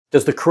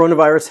Does the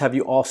coronavirus have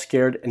you all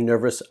scared and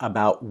nervous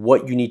about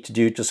what you need to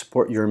do to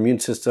support your immune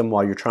system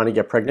while you're trying to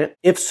get pregnant?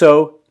 If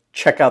so,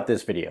 check out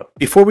this video.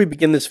 Before we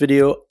begin this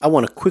video, I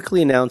want to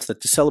quickly announce that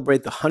to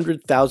celebrate the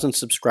 100,000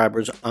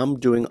 subscribers,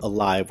 I'm doing a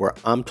live where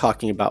I'm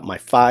talking about my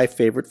 5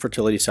 favorite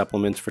fertility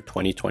supplements for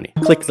 2020.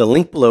 Click the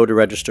link below to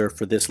register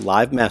for this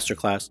live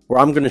masterclass where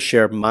I'm going to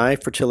share my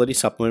fertility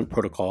supplement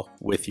protocol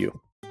with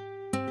you.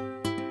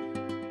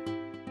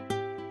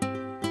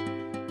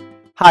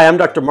 Hi, I'm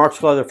Dr. Marc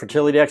Sklar, the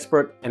fertility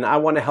expert, and I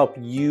want to help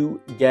you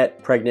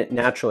get pregnant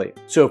naturally.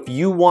 So if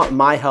you want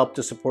my help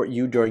to support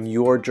you during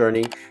your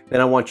journey,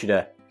 then I want you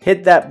to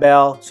hit that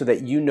bell so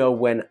that you know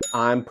when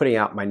I'm putting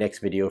out my next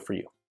video for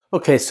you.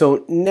 Okay,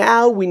 so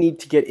now we need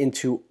to get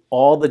into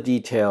all the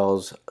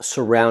details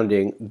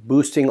surrounding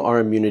boosting our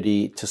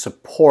immunity to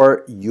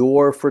support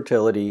your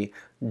fertility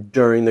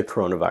during the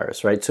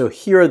coronavirus, right? So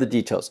here are the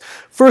details.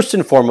 First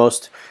and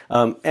foremost,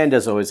 and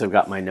as always, I've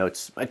got my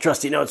notes, my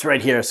trusty notes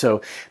right here.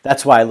 So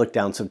that's why I look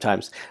down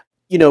sometimes.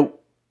 You know,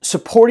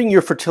 supporting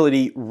your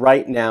fertility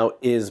right now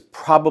is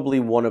probably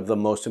one of the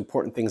most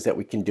important things that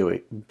we can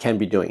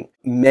be doing.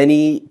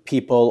 Many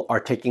people are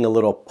taking a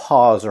little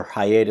pause or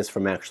hiatus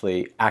from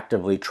actually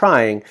actively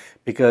trying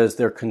because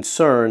they're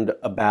concerned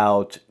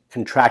about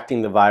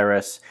contracting the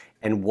virus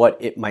and what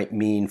it might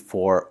mean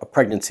for a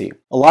pregnancy.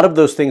 A lot of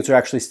those things are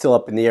actually still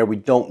up in the air. We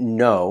don't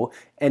know.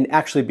 And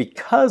actually,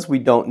 because we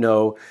don't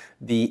know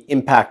the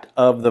impact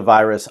of the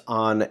virus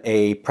on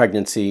a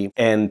pregnancy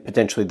and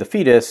potentially the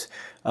fetus,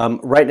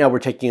 right now we're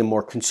taking a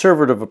more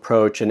conservative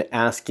approach and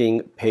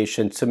asking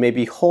patients to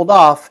maybe hold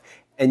off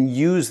and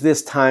use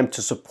this time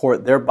to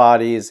support their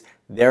bodies,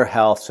 their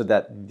health, so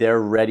that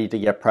they're ready to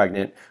get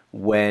pregnant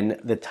when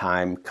the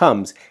time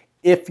comes.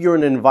 If you're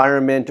in an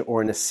environment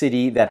or in a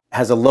city that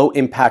has a low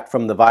impact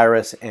from the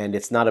virus and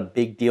it's not a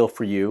big deal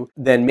for you,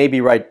 then maybe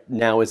right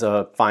now is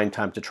a fine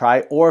time to try.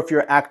 Or if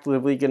you're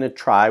actively going to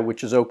try,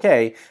 which is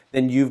okay,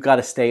 then you've got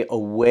to stay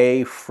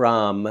away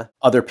from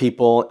other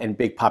people and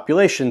big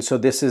populations. So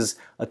this is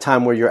a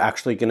time where you're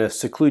actually going to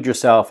seclude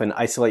yourself and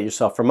isolate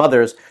yourself from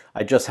others.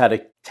 I just had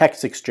a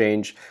text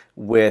exchange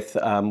with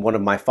one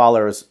of my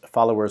followers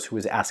who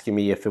was asking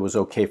me if it was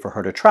okay for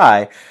her to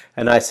try.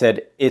 And I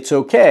said, it's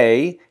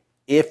okay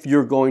if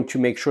you're going to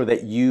make sure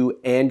that you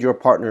and your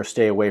partner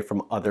stay away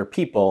from other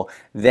people.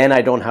 Then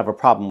I don't have a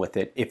problem with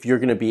it. If you're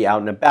going to be out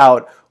and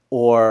about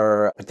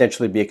or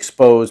potentially be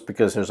exposed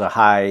because there's a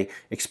high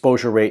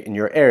exposure rate in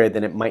your area,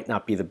 then it might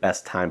not be the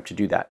best time to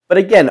do that. But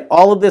again,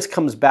 all of this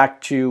comes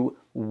back to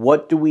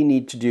what do we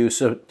need to do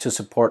to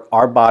support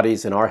our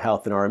bodies and our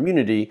health and our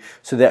immunity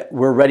so that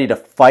we're ready to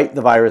fight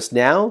the virus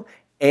now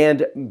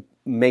and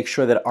make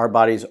sure that our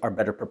bodies are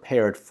better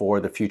prepared for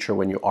the future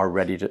when you are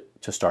ready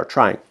to start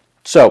trying.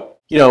 So,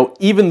 you know,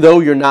 even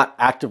though you're not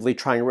actively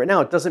trying right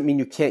now, it doesn't mean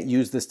you can't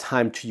use this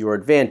time to your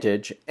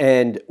advantage.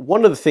 And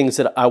one of the things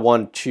that I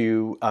want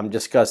to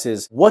discuss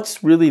is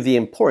what's really the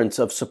importance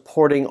of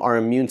supporting our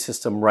immune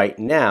system right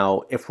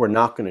now if we're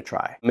not going to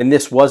try. I mean,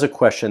 this was a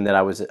question that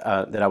I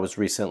was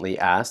recently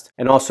asked.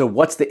 And also,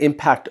 what's the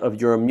impact of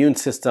your immune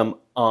system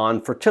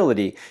on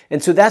fertility?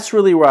 And so that's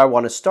really where I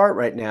want to start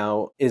right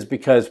now, is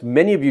because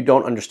many of you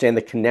don't understand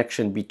the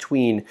connection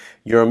between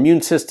your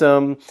immune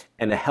system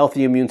and a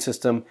healthy immune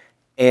system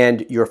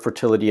and your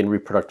fertility and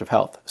reproductive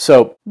health.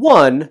 So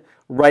one,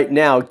 right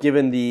now,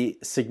 given the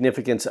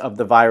significance of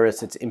the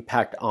virus, its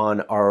impact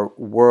on our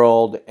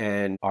world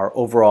and our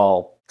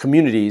overall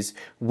communities,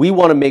 we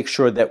want to make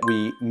sure that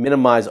we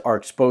minimize our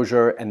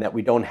exposure and that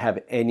we don't have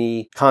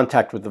any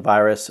contact with the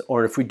virus,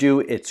 or if we do,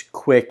 it's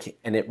quick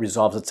and it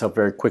resolves itself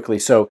very quickly.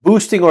 So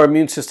boosting our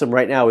immune system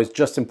right now is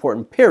just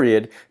important,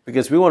 period,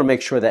 because we want to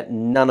make sure that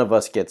none of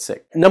us get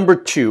sick. Number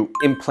 2,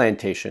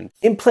 implantation.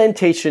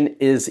 Implantation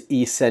is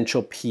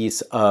essential piece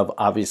of,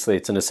 obviously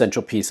it's an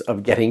essential piece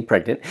of getting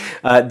pregnant.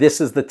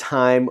 This is the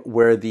time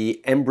where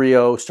the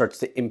embryo starts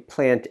to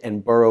implant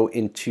and burrow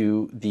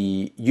into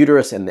the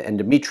uterus and the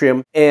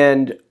endometrium.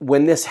 And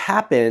when this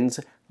happens,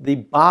 the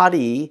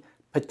body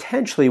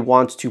potentially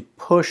wants to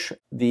push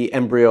the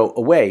embryo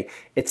away.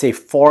 It's a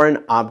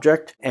foreign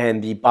object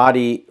and the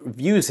body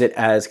views it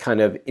as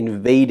kind of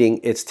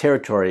invading its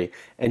territory.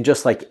 And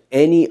just like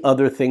any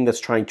other thing that's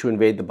trying to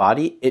invade the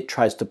body, it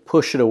tries to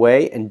push it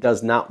away and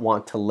does not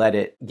want to let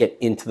it get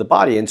into the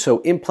body. And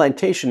so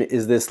implantation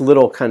is this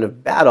little kind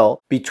of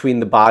battle between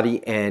the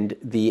body and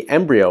the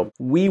embryo.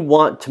 We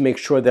want to make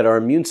sure that our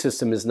immune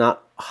system is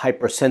not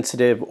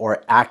hypersensitive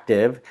or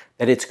active,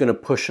 that it's going to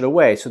push it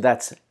away. So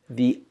that's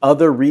the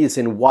other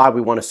reason why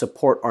we want to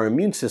support our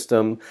immune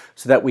system,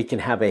 so that we can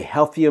have a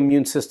healthy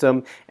immune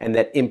system and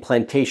that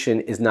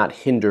implantation is not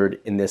hindered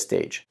in this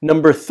stage.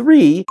 Number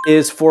 3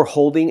 is for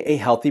holding a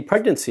healthy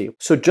pregnancy.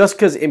 So just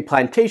because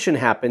implantation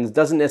happens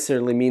doesn't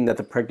necessarily mean that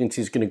the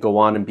pregnancy is going to go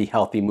on and be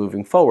healthy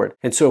moving forward.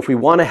 And so if we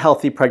want a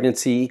healthy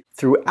pregnancy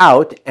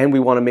throughout and we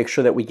want to make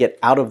sure that we get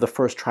out of the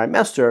first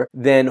trimester,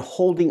 then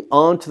holding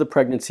on to the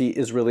pregnancy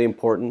is really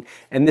important.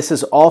 And this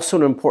is also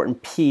an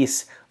important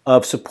piece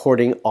of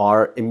supporting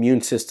our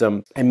immune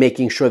system and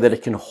making sure that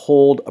it can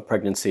hold a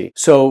pregnancy.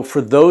 So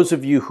for those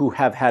of you who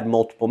have had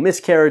multiple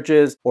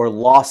miscarriages or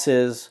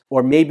losses,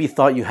 or maybe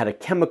thought you had a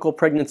chemical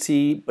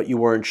pregnancy, but you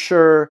weren't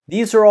sure,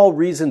 these are all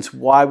reasons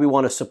why we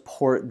want to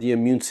support the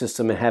immune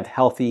system and have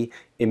healthy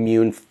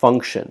immune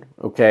function,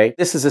 okay?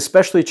 This is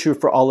especially true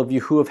for all of you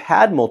who have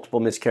had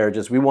multiple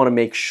miscarriages. We want to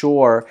make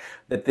sure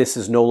that this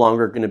is no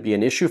longer going to be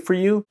an issue for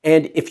you.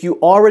 And if you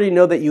already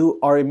know that you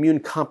are immune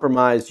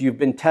compromised, you've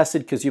been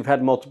tested because you've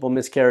had multiple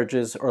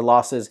miscarriages or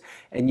losses,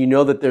 and you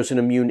know that there's an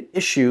immune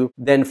issue,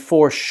 then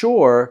for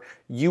sure,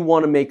 you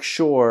want to make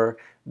sure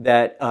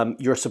that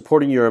you're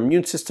supporting your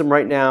immune system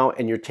right now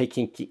and you're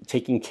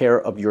taking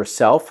care of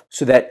yourself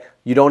so that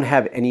you don't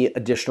have any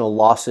additional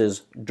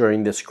losses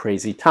during this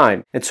crazy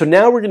time. And so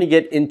now we're going to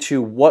get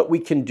into what we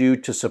can do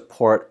to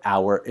support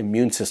our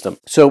immune system.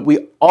 So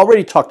we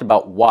already talked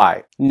about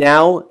why.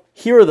 Now,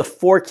 here are the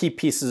 4 key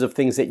pieces of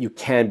things that you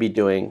can be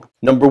doing.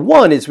 Number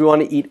 1 is we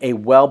want to eat a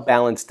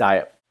well-balanced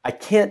diet. I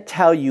can't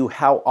tell you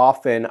how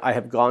often I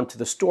have gone to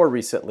the store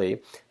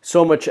recently,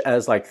 so much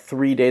as like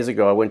 3 days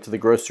ago, I went to the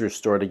grocery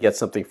store to get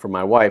something for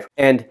my wife.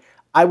 And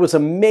I was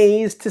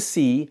amazed to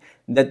see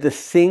that the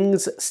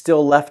things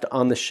still left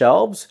on the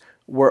shelves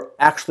were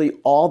actually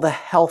all the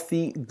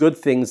healthy, good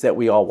things that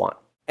we all want.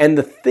 And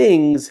the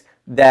things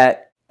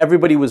that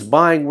everybody was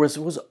buying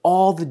was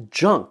all the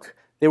junk.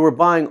 They were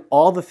buying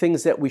all the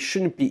things that we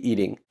shouldn't be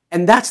eating.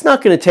 And that's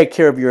not going to take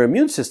care of your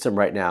immune system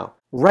right now.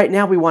 Right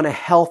now, we want a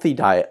healthy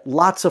diet,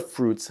 lots of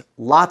fruits,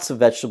 lots of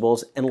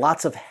vegetables, and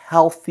lots of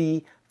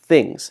healthy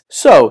things.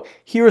 So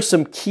here are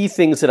some key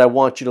things that I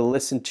want you to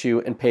listen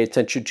to and pay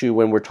attention to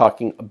when we're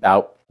talking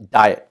about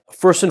diet.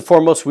 First and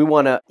foremost, we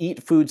want to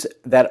eat foods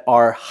that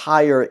are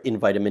higher in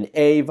vitamin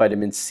A,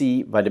 vitamin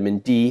C, vitamin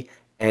D,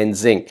 and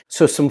zinc.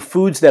 So some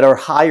foods that are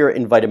higher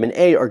in vitamin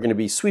A are going to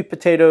be sweet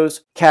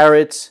potatoes,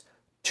 carrots,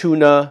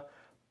 tuna,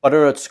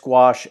 butternut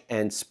squash,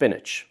 and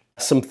spinach.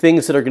 Some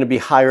things that are going to be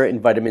higher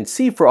in vitamin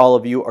C for all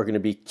of you are going to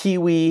be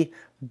kiwi,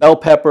 bell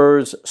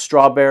peppers,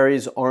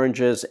 strawberries,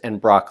 oranges, and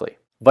broccoli.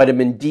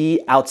 Vitamin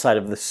D outside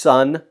of the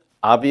sun,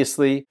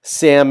 obviously,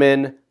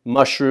 salmon,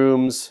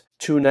 mushrooms,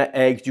 tuna,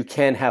 eggs. You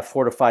can have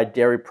fortified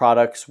dairy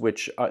products,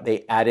 which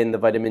they add in the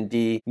vitamin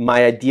D.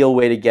 My ideal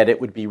way to get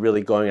it would be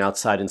really going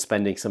outside and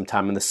spending some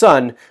time in the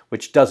sun,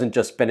 which doesn't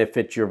just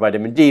benefit your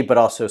vitamin D, but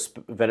also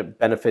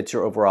benefits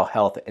your overall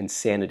health and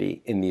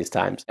sanity in these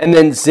times. And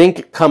then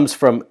zinc comes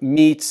from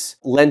meats,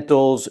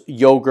 lentils,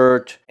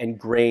 yogurt, and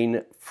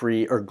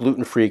grain-free or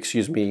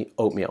gluten-free,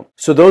 oatmeal.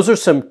 So those are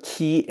some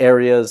key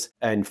areas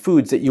and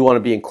foods that you want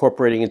to be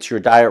incorporating into your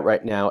diet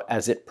right now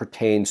as it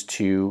pertains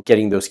to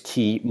getting those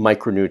key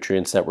micronutrients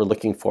that we're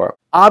looking for.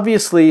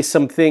 Obviously,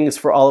 some things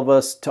for all of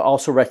us to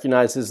also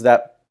recognize is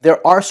that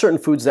there are certain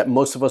foods that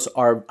most of us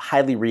are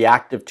highly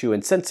reactive to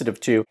and sensitive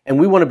to, and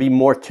we want to be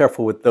more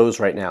careful with those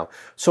right now.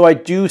 So I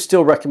do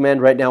still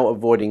recommend right now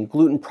avoiding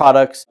gluten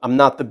products. I'm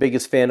not the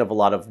biggest fan of a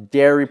lot of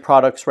dairy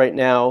products right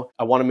now.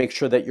 I want to make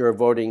sure that you're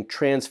avoiding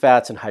trans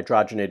fats and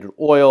hydrogenated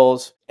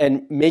oils.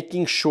 And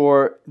making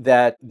sure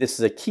that this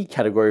is a key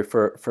category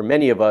for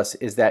many of us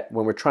is that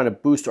when we're trying to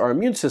boost our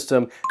immune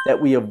system,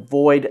 that we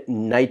avoid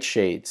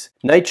nightshades.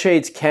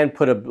 Nightshades can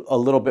put a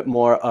little bit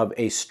more of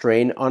a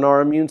strain on our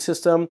immune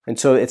system. And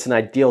so it's an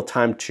ideal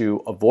time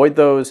to avoid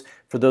those.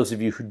 For those of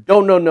you who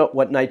don't know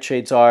what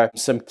nightshades are,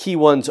 some key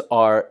ones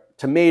are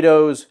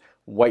tomatoes,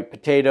 white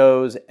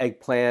potatoes,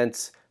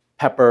 eggplants,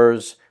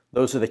 peppers.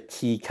 Those are the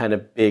key kind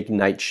of big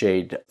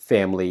nightshade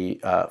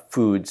family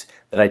foods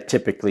that I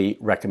typically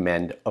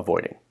recommend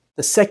avoiding.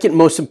 The second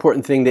most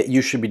important thing that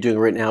you should be doing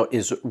right now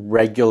is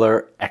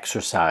regular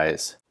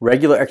exercise.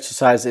 Regular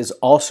exercise is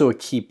also a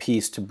key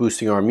piece to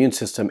boosting our immune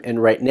system.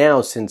 And right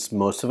now, since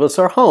most of us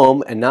are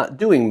home and not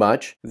doing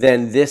much,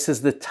 then this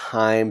is the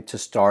time to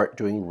start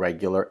doing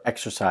regular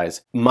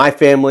exercise. My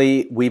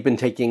family, we've been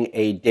taking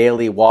a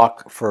daily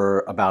walk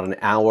for about an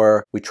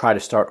hour. We try to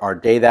start our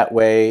day that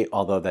way,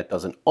 although that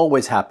doesn't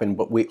always happen,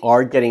 but we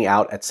are getting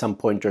out at some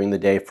point during the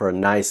day for a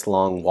nice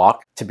long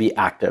walk to be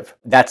active.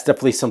 That's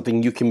definitely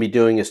something you can be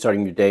doing, is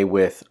starting your day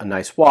with a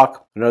nice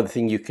walk. Another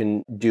thing you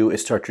can do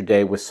is start your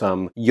day with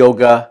some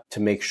yoga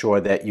to make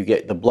sure that you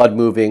get the blood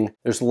moving.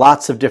 There's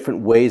lots of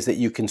different ways that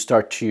you can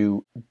start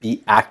to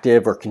be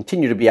active or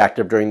continue to be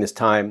active during this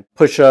time.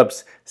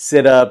 Push-ups,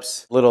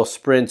 sit-ups, little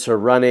sprints or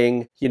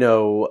running,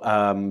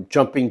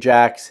 jumping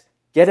jacks.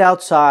 Get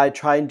outside,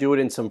 try and do it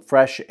in some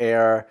fresh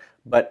air.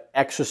 But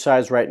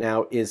exercise right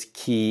now is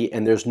key,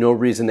 and there's no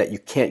reason that you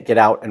can't get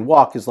out and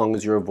walk as long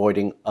as you're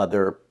avoiding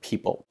other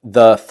people.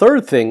 The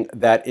third thing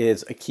that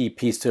is a key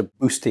piece to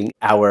boosting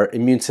our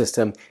immune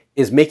system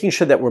is making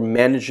sure that we're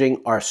managing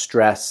our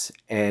stress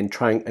and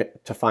trying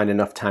to find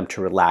enough time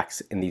to relax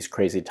in these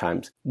crazy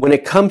times. When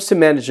it comes to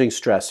managing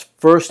stress,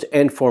 first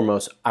and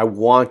foremost, I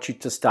want you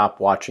to stop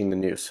watching the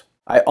news.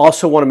 I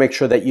also want to make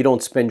sure that you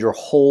don't spend your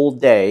whole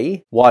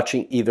day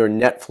watching either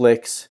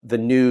Netflix, the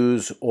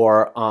news,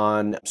 or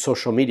on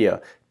social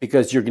media,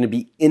 because you're going to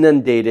be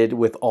inundated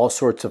with all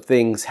sorts of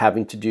things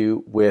having to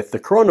do with the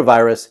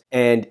coronavirus,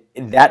 and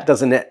that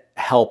doesn't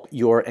help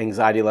your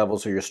anxiety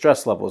levels or your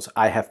stress levels.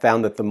 I have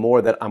found that the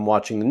more that I'm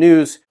watching the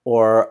news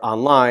or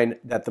online,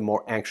 that the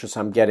more anxious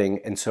I'm getting.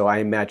 And so I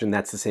imagine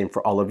that's the same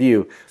for all of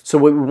you. So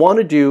what we want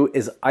to do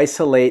is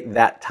isolate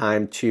that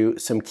time to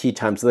some key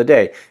times of the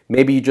day.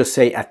 Maybe you just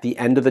say at the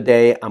end of the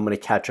day, I'm going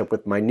to catch up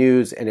with my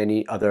news and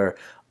any other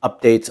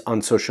updates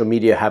on social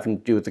media having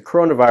to do with the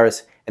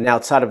coronavirus. And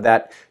outside of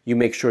that, you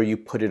make sure you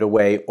put it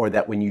away, or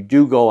that when you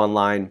do go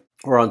online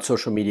or on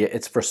social media,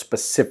 it's for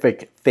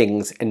specific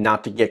things and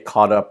not to get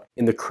caught up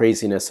in the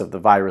craziness of the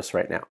virus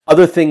right now.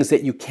 Other things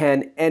that you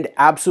can and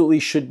absolutely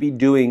should be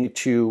doing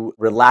to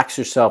relax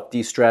yourself,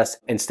 de-stress,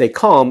 and stay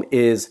calm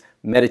is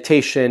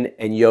meditation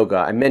and yoga.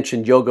 I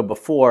mentioned yoga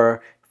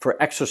before for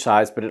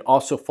exercise, but it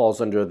also falls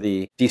under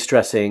the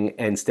de-stressing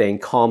and staying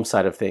calm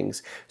side of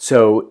things.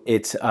 So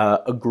it's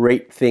a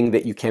great thing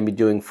that you can be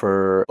doing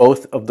for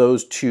both of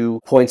those 2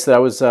 points that I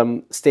was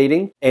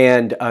stating.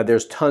 And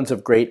there's tons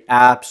of great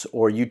apps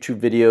or YouTube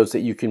videos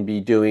that you can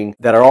be doing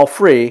that are all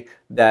free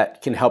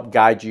that can help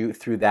guide you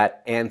through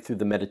that and through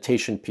the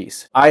meditation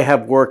piece. I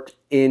have worked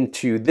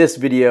into this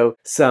video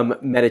some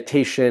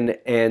meditation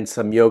and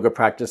some yoga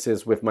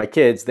practices with my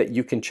kids that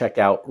you can check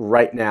out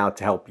right now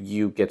to help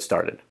you get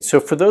started. So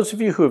for those of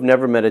you who have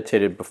never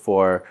meditated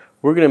before,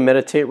 we're going to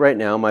meditate right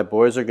now. My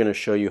boys are going to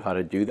show you how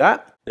to do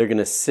that. They're going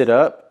to sit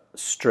up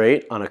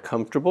straight on a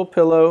comfortable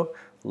pillow,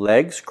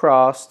 legs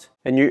crossed,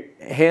 and your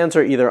hands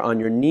are either on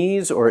your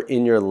knees or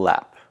in your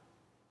lap.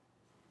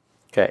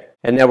 Okay,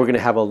 and now we're going to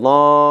have a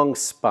long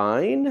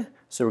spine.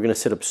 So we're going to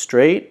sit up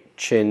straight,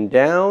 chin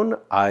down,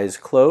 eyes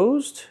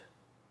closed.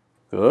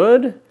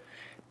 Good.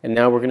 And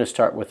now we're going to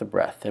start with a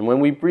breath. And when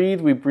we breathe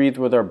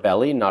with our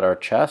belly, not our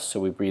chest. So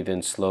we breathe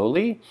in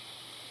slowly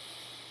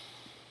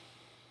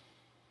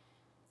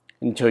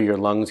until your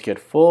lungs get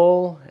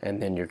full, and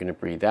then you're going to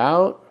breathe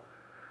out.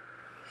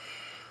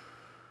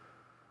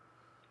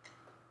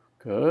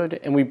 Good.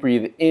 And we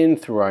breathe in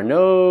through our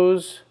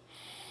nose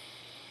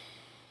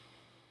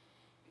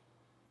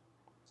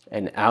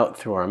and out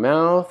through our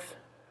mouth.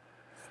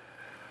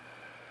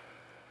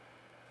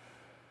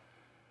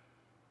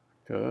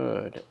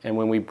 Good. And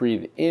when we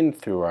breathe in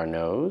through our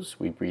nose,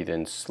 we breathe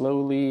in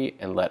slowly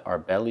and let our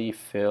belly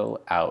fill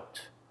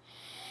out.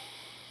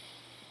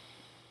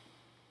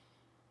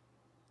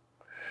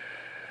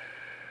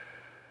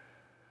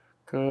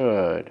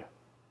 Good.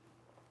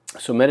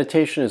 So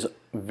meditation is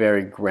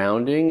very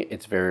grounding.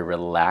 It's very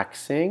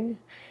relaxing.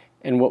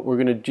 And what we're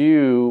going to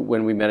do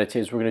when we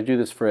meditate is we're going to do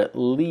this for at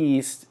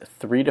least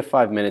 3 to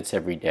 5 minutes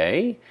every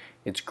day.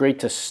 It's great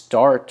to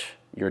start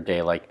your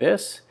day like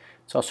this.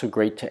 It's also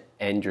great to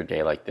end your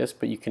day like this,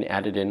 but you can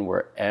add it in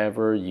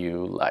wherever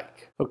you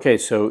like. Okay,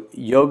 so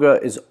yoga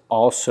is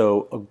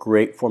also a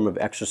great form of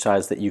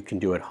exercise that you can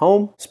do at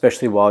home,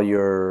 especially while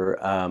you're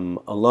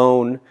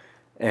alone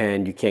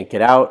and you can't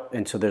get out.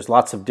 And so there's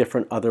lots of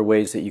different other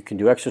ways that you can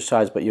do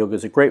exercise, but yoga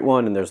is a great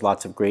one, and there's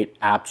lots of great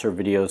apps or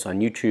videos on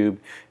YouTube.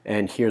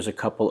 And here's a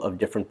couple of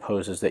different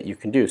poses that you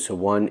can do. So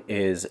one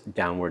is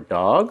downward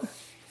dog.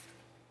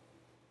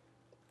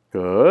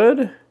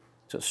 Good.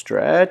 So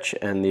stretch,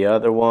 and the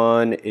other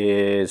one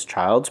is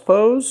child's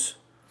pose.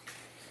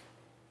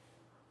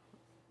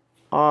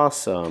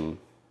 Awesome.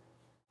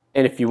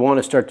 And if you want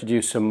to start to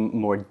do some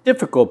more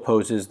difficult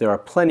poses, there are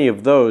plenty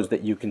of those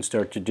that you can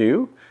start to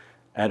do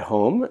at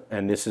home,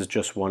 and this is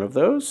just one of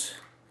those.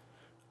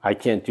 I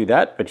can't do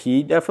that, but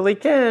he definitely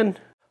can.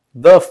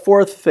 The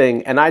fourth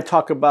thing, and I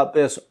talk about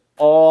this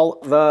all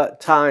the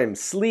time,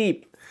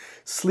 sleep.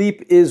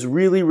 Sleep is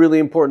really, really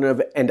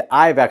important, and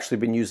I've actually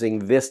been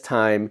using this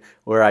time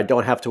where I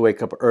don't have to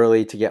wake up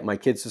early to get my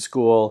kids to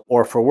school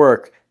or for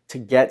work to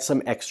get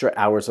some extra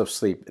hours of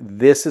sleep.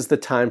 This is the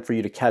time for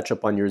you to catch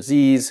up on your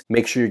Z's.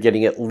 Make sure you're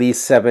getting at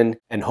least 7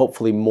 and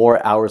hopefully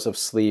more hours of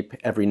sleep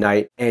every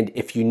night. And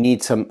if you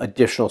need some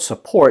additional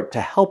support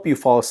to help you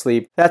fall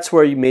asleep, that's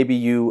where maybe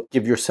you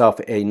give yourself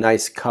a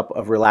nice cup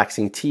of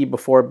relaxing tea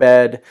before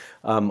bed,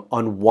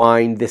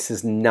 unwind. This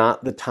is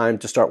not the time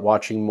to start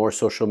watching more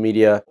social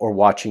media or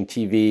watching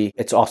TV.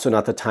 It's also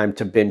not the time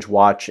to binge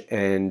watch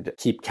and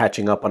keep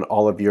catching up on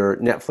all of your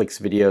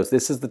Netflix videos.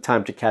 This is the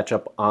time to catch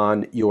up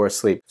on your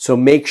sleep. So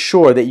make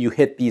sure that you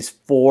hit these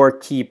 4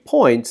 key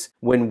points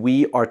when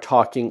we are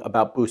talking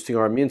about boosting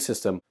our immune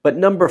system. But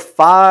number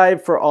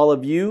 5 for all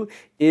of you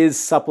is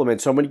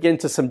supplements. So I'm going to get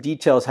into some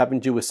details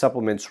having to do with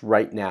supplements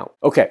right now.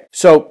 Okay,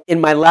 so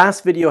in my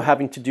last video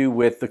having to do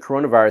with the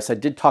coronavirus, I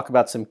did talk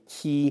about some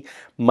key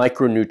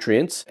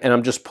micronutrients, and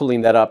I'm just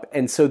pulling that up.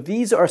 And so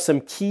these are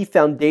some key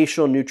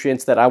foundational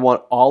nutrients that I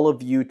want all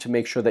of you to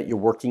make sure that you're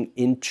working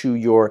into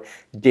your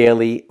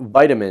daily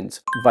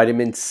vitamins.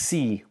 Vitamin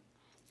C,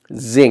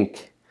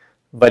 zinc,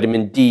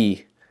 vitamin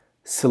D,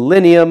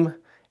 selenium,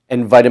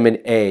 and vitamin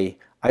A.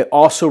 I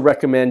also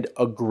recommend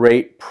a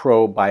great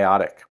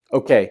probiotic.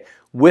 Okay,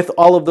 with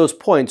all of those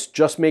points,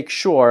 just make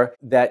sure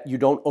that you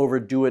don't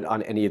overdo it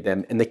on any of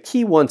them. And the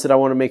key ones that I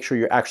want to make sure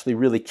you're actually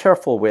really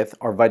careful with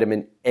are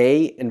vitamin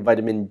A and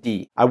vitamin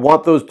D. I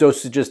want those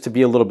dosages to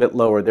be a little bit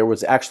lower. There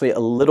was actually a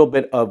little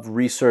bit of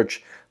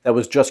research that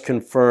was just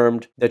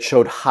confirmed that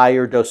showed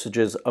higher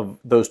dosages of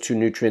those two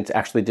nutrients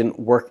actually didn't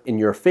work in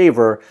your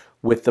favor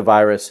with the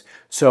virus.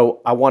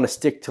 So I want to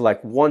stick to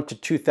like 1 to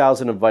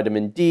 2,000 of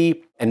vitamin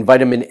D and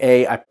vitamin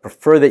A. I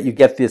prefer that you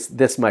get this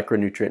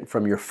micronutrient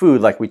from your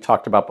food like we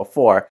talked about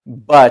before.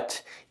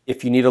 But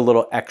if you need a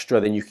little extra,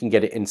 then you can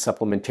get it in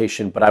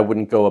supplementation, but I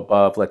wouldn't go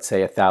above, let's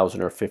say,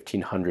 1,000 or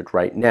 1,500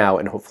 right now,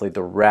 and hopefully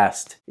the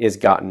rest is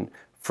gotten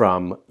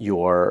from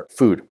your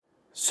food.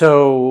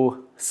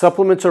 So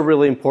supplements are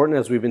really important,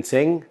 as we've been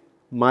saying.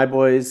 My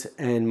boys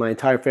and my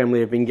entire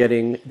family have been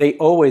getting, they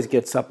always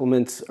get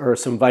supplements or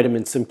some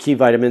vitamins, some key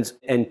vitamins,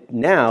 and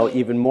now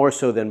even more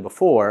so than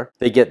before,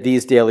 they get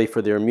these daily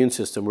for their immune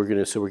system.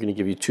 So we're gonna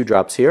give you 2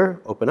 drops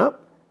here, open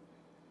up.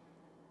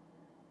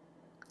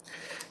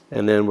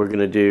 And then we're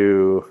gonna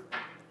do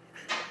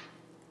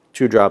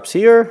 2 drops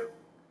here.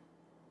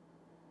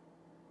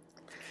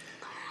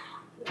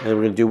 And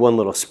we're gonna do 1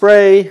 little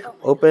spray,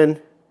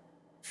 open.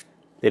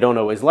 They don't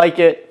always like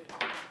it,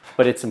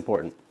 but it's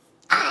important.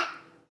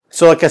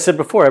 So like I said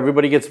before,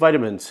 everybody gets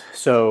vitamins.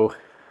 So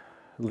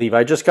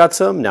Levi just got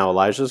some. Now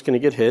Elijah's going to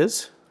get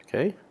his.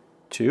 Okay,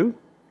 2.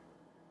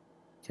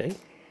 Okay.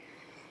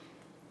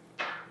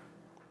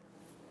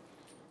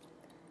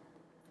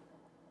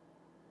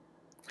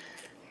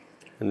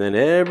 And then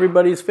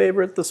everybody's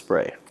favorite, the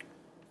spray,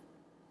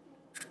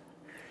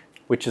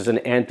 which is an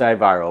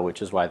antiviral,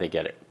 which is why they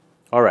get it.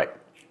 All right.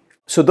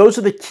 So those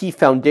are the key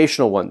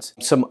foundational ones.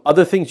 Some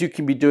other things you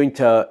can be doing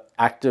to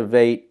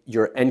activate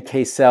your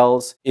NK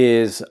cells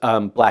is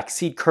black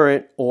seed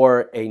currant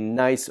or a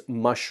nice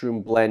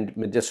mushroom blend,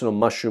 medicinal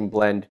mushroom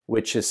blend,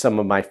 which is some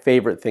of my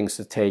favorite things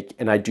to take.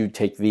 And I do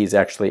take these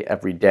actually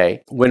every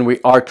day. When we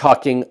are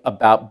talking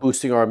about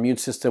boosting our immune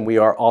system, we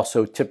are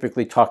also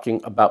typically talking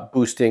about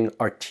boosting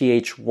our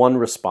Th1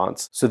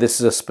 response. So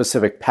this is a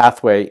specific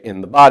pathway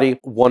in the body.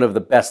 One of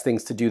the best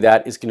things to do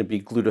that is going to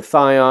be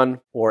glutathione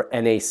or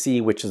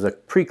NAC, which is a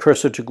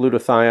precursor to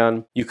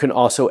glutathione. You can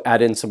also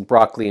add in some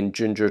broccoli and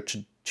ginger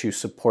to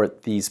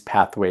support these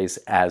pathways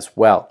as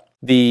well.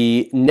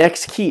 The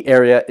next key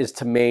area is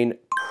to maintain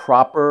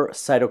proper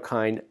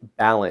cytokine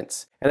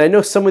balance. And I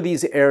know some of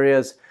these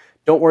areas,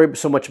 don't worry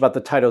so much about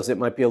the titles, it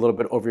might be a little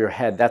bit over your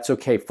head. That's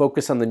okay.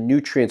 Focus on the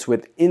nutrients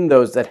within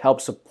those that help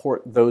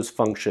support those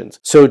functions.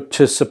 So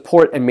to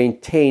support and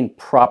maintain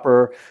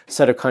proper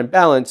cytokine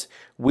balance,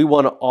 we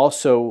want to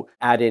also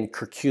add in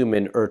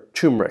curcumin or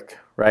turmeric,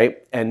 right?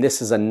 And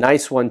this is a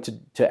nice one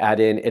to add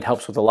in. It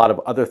helps with a lot of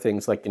other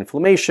things like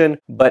inflammation,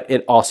 but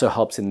it also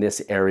helps in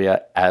this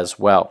area as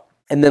well.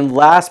 And then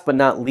last but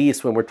not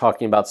least, when we're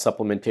talking about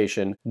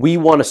supplementation, we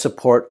want to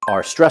support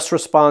our stress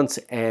response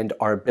and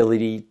our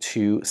ability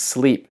to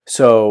sleep.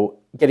 So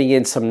getting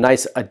in some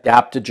nice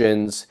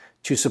adaptogens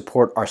to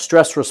support our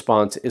stress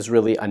response is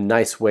really a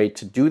nice way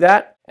to do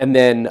that. And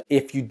then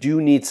if you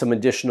do need some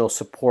additional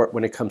support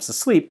when it comes to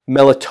sleep,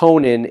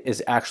 melatonin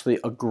is actually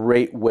a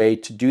great way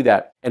to do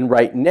that. And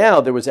right now,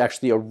 there was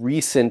actually a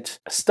recent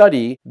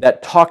study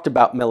that talked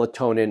about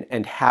melatonin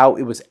and how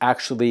it was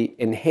actually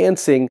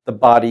enhancing the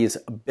body's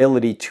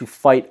ability to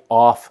fight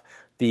off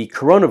the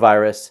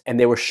coronavirus, and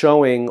they were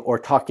showing or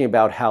talking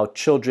about how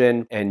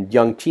children and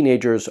young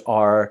teenagers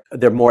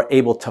they're more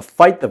able to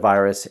fight the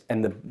virus,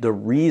 and the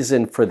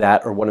reason for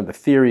that, or one of the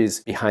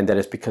theories behind that,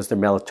 is because their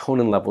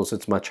melatonin levels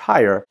is much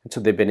higher, and so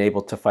they've been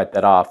able to fight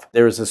that off.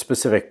 There is a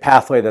specific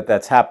pathway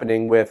that's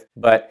happening with,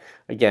 but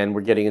again,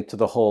 we're getting into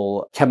the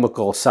whole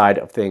chemical side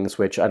of things,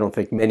 which I don't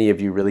think many of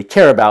you really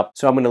care about,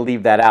 so I'm going to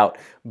leave that out.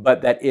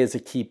 But that is a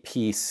key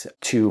piece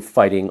to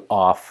fighting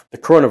off the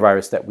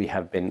coronavirus that we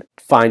have been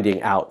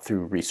finding out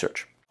through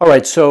research. All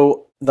right,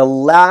 so the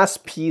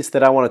last piece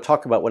that I want to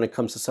talk about when it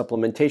comes to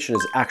supplementation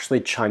is actually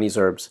Chinese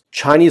herbs.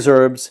 Chinese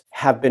herbs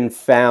have been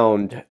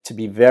found to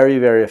be very,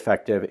 very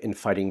effective in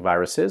fighting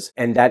viruses,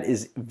 and that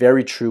is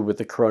very true with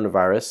the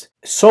coronavirus.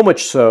 So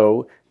much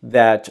so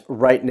that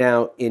right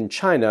now in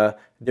China,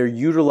 they're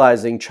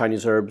utilizing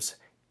Chinese herbs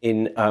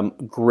in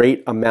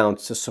great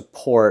amounts to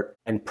support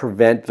and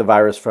prevent the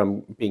virus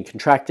from being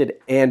contracted.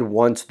 And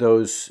once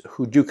those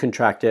who do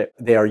contract it,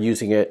 they are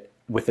using it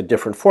with a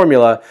different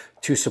formula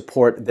to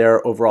support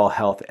their overall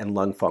health and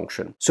lung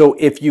function. So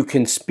if you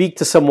can speak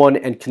to someone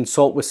and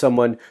consult with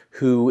someone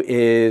who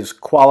is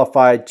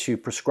qualified to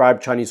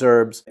prescribe Chinese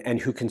herbs and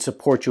who can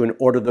support you and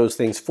order those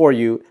things for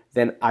you,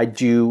 then I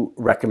do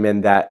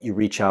recommend that you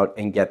reach out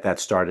and get that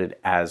started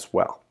as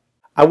well.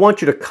 I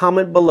want you to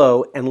comment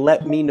below and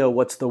let me know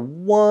what's the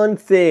one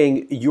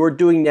thing you're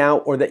doing now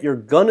or that you're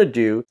gonna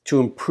do to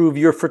improve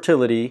your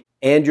fertility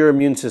and your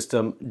immune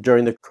system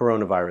during the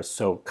coronavirus.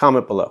 So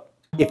comment below.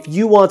 If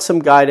you want some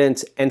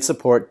guidance and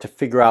support to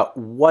figure out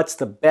what's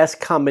the best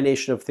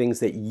combination of things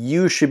that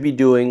you should be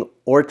doing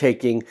or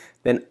taking,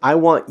 then I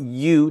want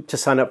you to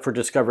sign up for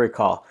Discovery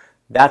Call.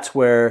 That's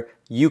where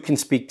you can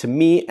speak to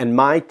me and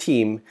my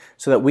team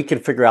so that we can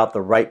figure out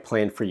the right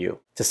plan for you.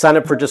 To sign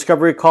up for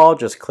Discovery Call,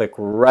 just click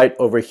right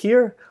over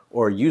here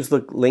or use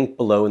the link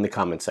below in the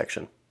comment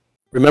section.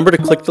 Remember to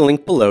click the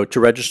link below to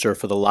register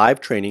for the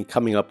live training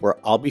coming up where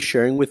I'll be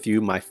sharing with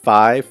you my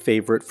 5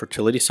 favorite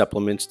fertility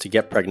supplements to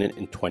get pregnant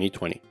in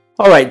 2020.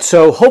 All right,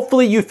 so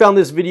hopefully you found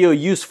this video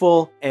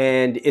useful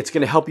and it's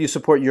going to help you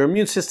support your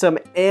immune system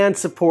and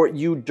support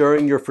you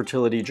during your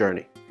fertility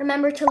journey.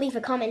 Remember to leave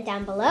a comment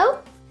down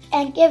below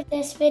and give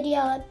this video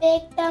a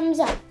big thumbs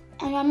up.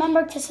 And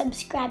remember to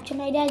subscribe to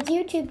my dad's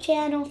YouTube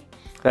channel.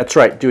 That's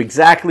right, do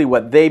exactly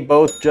what they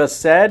both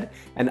just said,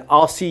 and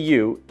I'll see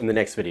you in the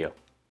next video.